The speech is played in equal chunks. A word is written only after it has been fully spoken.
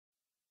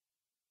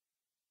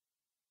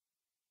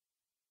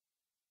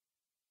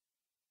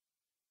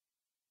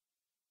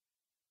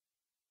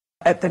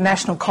At the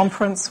National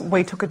Conference,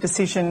 we took a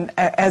decision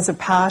as a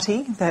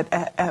party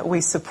that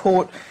we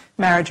support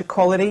marriage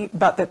equality,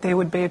 but that there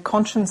would be a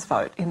conscience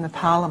vote in the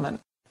Parliament.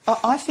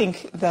 I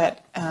think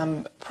that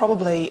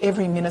probably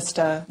every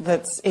minister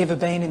that's ever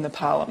been in the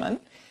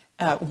Parliament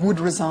would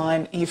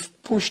resign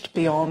if pushed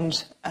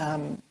beyond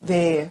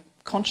their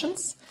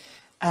conscience.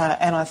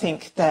 And I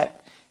think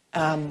that,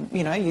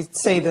 you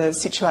see the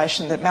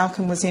situation that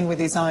Malcolm was in with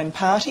his own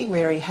party,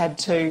 where he had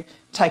to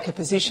take a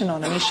position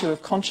on an issue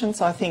of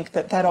conscience. I think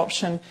that that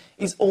option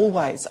is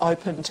always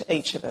open to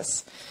each of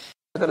us.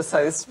 I've got to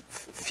say, there's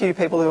few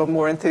people who are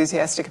more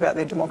enthusiastic about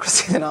their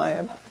democracy than I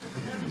am.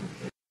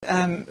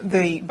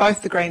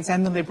 Both the Greens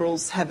and the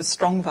Liberals have a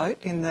strong vote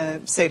in the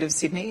seat of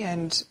Sydney,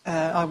 and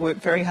I work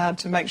very hard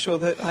to make sure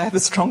that I have a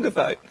stronger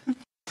vote.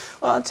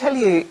 Well, I'll tell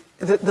you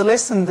that the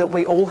lesson that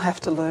we all have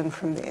to learn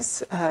from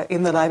this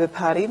in the Labor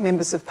Party,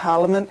 members of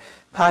Parliament,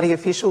 party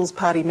officials,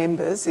 party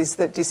members, is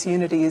that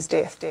disunity is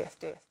death, death,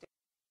 death.